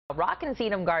Rock and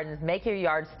sedum gardens make your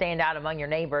yard stand out among your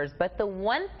neighbors, but the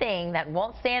one thing that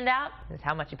won't stand out is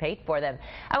how much you paid for them.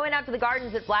 I went out to the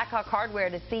gardens at Blackhawk Hardware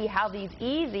to see how these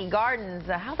easy gardens,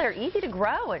 how they're easy to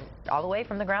grow and all the way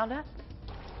from the ground up.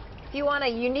 If you want a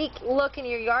unique look in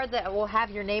your yard that will have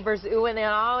your neighbors oohing and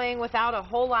ahhing without a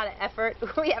whole lot of effort,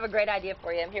 we have a great idea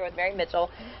for you. I'm here with Mary Mitchell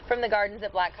from the gardens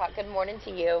at Blackhawk. Good morning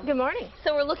to you. Good morning.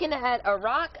 So we're looking at a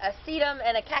rock, a sedum,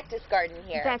 and a cactus garden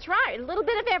here. That's right, a little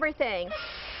bit of everything.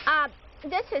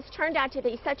 This has turned out to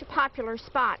be such a popular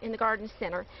spot in the garden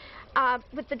center.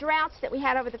 With the droughts that we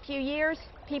had over the few years,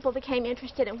 people became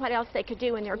interested in what else they could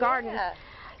do in their gardens.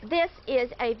 This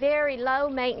is a very low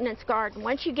maintenance garden.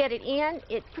 Once you get it in,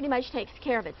 it pretty much takes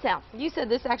care of itself. You said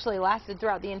this actually lasted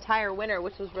throughout the entire winter,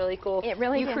 which was really cool. It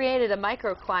really did. You created a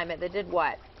microclimate that did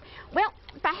what? Well,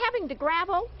 by having the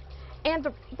gravel and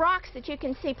the rocks that you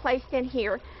can see placed in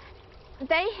here,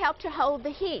 they help to hold the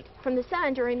heat from the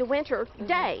sun during the winter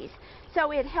days.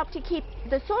 So it helped to keep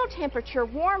the soil temperature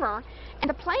warmer, and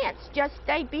the plants just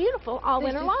stay beautiful all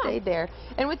winter long. Stayed there.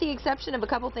 And with the exception of a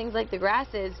couple things like the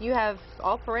grasses, you have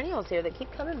all perennials here that keep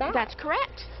coming back. That's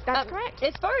correct. That's correct.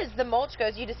 As far as the mulch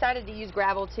goes, you decided to use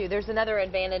gravel too. There's another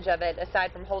advantage of it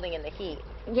aside from holding in the heat.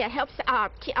 Yeah, it helps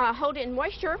hold in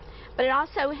moisture, but it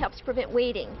also helps prevent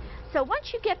weeding. So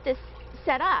once you get this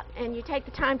set up and you take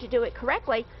the time to do it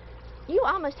correctly, you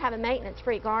almost have a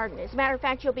maintenance-free garden. As a matter of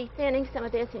fact, you'll be thinning some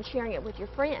of this and sharing it with your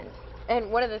friends.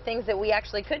 And one of the things that we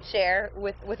actually could share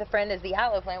with a friend is the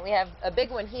aloe plant. We have a big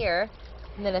one here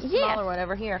and then a smaller one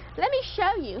over here. Let me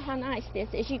show you how nice this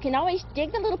is. You can always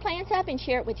dig the little plants up and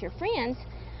share it with your friends,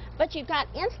 but you've got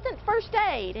instant first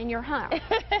aid in your home.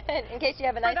 In case you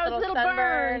have a nice little sunburn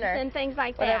burns or and things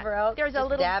like that. Whatever else, there's just a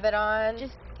little dab it on.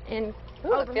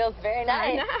 Ooh, it feels very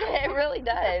nice. It really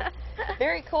does.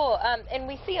 Very cool. And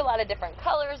we see a lot of different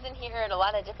colors in here and a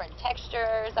lot of different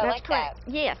textures. I like that.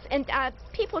 Yes, and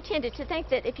people tended to think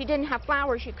that if you didn't have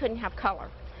flowers, you couldn't have color.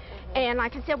 And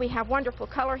like I said, we have wonderful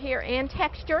color here and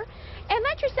texture. And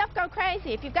let yourself go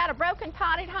crazy. If you've got a broken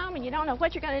pot at home and you don't know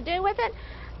what you're going to do with it,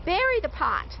 bury the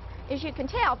pot. As you can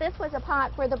tell, this was a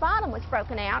pot where the bottom was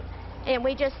broken out, and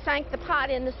we just sank the pot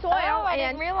in the soil. Oh, I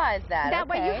didn't realize that. That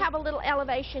way you have a little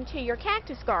elevation to your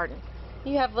cactus garden.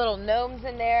 You have little gnomes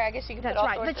in there. I guess you can put all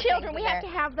sorts of things in there. The children, we have to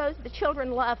have those. The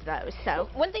children love those. So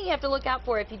one thing you have to look out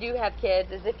for if you do have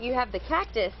kids is if you have the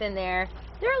cactus in there,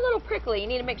 they're a little prickly. You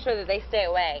need to make sure that they stay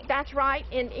away. That's right.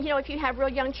 And you know, if you have real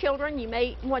young children, you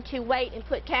may want to wait and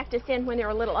put cactus in when they're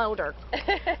a little older.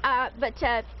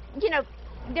 You know,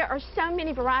 there are so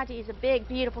many varieties of big,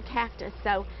 beautiful cactus.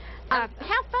 So have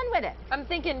fun with it. I'm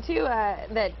thinking, too,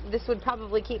 that this would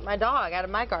probably keep my dog out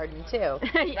of my garden, too.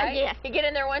 Right? Yes. You get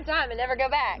in there one time and never go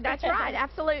back. That's right,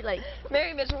 absolutely.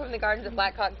 Mary Mitchell from the Gardens at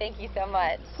Blackhawk, thank you so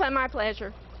much. It's my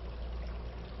pleasure.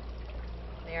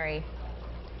 Mary.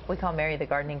 We call Mary the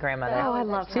gardening grandmother. Oh, I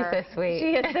love her. She's so sweet.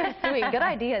 She is so sweet. Good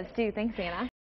ideas, too. Thanks, Anna.